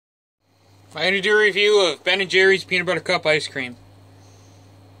I'm going to do a review of Ben & Jerry's Peanut Butter Cup Ice Cream.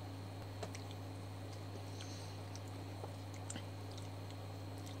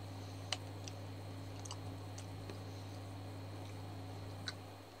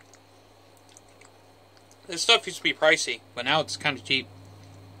 This stuff used to be pricey, but now it's kind of cheap.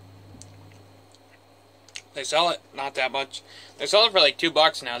 They sell it not that much. They sell it for like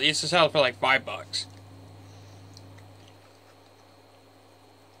 $2 now. They used to sell it for like $5.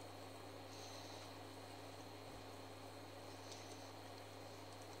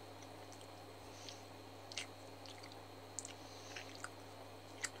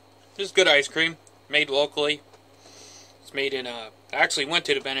 This is good ice cream, made locally. It's made in I actually went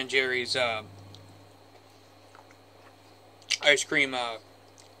to the Ben & Jerry's ice cream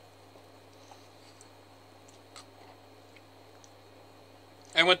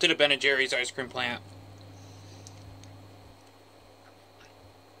I went to the Ben & Jerry's ice cream plant.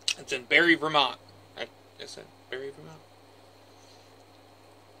 It's in Barre, Vermont. Is it Barre, Vermont?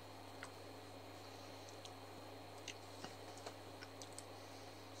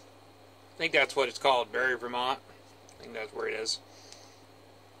 I think that's what it's called, Barre, Vermont. I think that's where it is.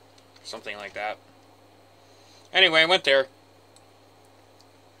 Something like that. Anyway, I went there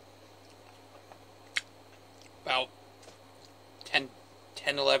about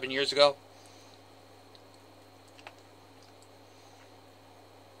 11 years ago.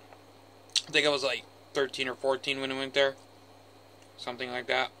 I think I was like 13 or 14 when I went there. Something like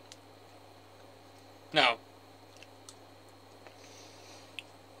that. No.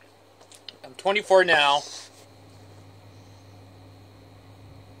 I'm 24 now.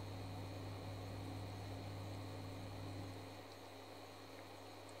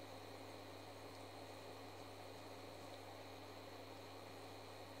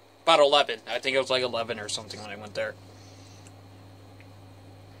 About 11. I think it was like 11 or something when I went there.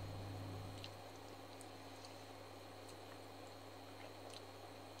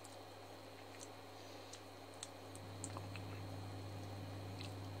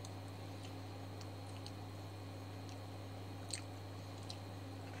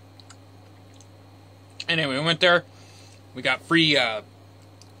 Anyway, we went there. We got free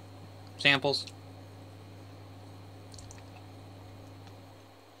samples.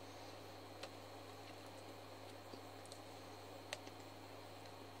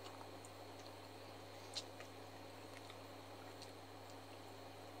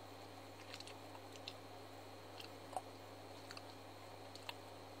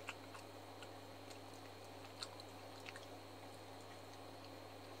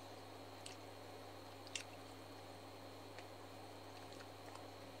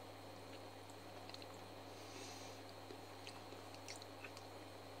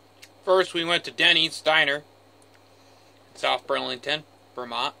 First, we went to Denny's Diner in South Burlington,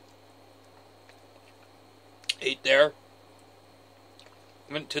 Vermont. Ate there.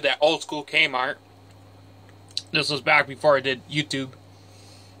 Went to that old school Kmart. This was back before I did YouTube.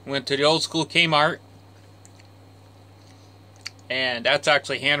 Went to the old school Kmart. And that's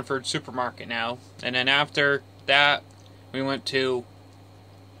actually Hannaford Supermarket now. And then after that, we went to...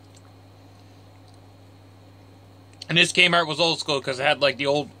 And this Kmart was old school because it had like the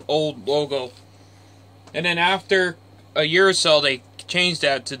old logo. And then after a year or so, they changed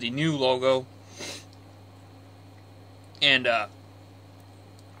that to the new logo. And the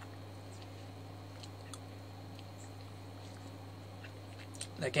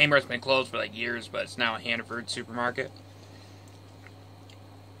Kmart's been closed for like years, but it's now a Hannaford Supermarket.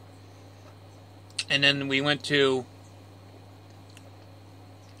 And then we went to...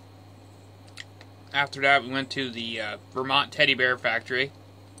 After that, we went to the Vermont Teddy Bear Factory.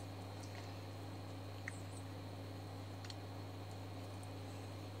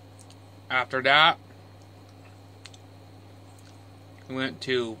 After that, we went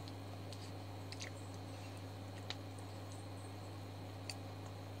to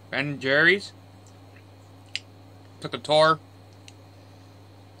Ben & Jerry's. Took a tour.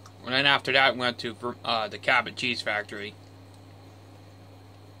 And then after that, we went to the Cabot Cheese Factory.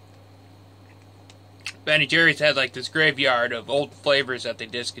 Ben & Jerry's had like this graveyard of old flavors that they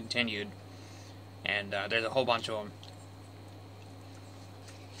discontinued. And there's a whole bunch of them.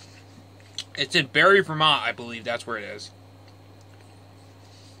 It's in Barre, Vermont, I believe. That's where it is.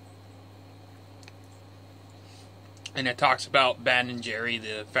 And it talks about Ben & Jerry,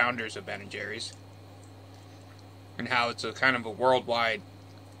 the founders of Ben & Jerry's. And how it's a kind of a worldwide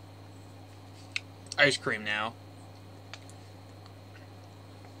ice cream now.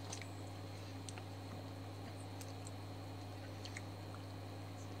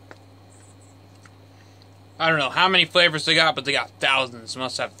 I don't know how many flavors they got, but they got thousands.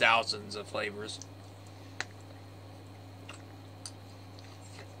 Must have thousands of flavors.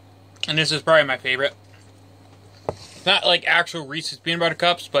 And this is probably my favorite. Not like actual Reese's peanut butter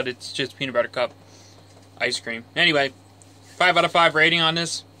cups, but it's just peanut butter cup ice cream. Anyway, 5 out of 5 rating on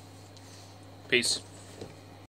this. Peace.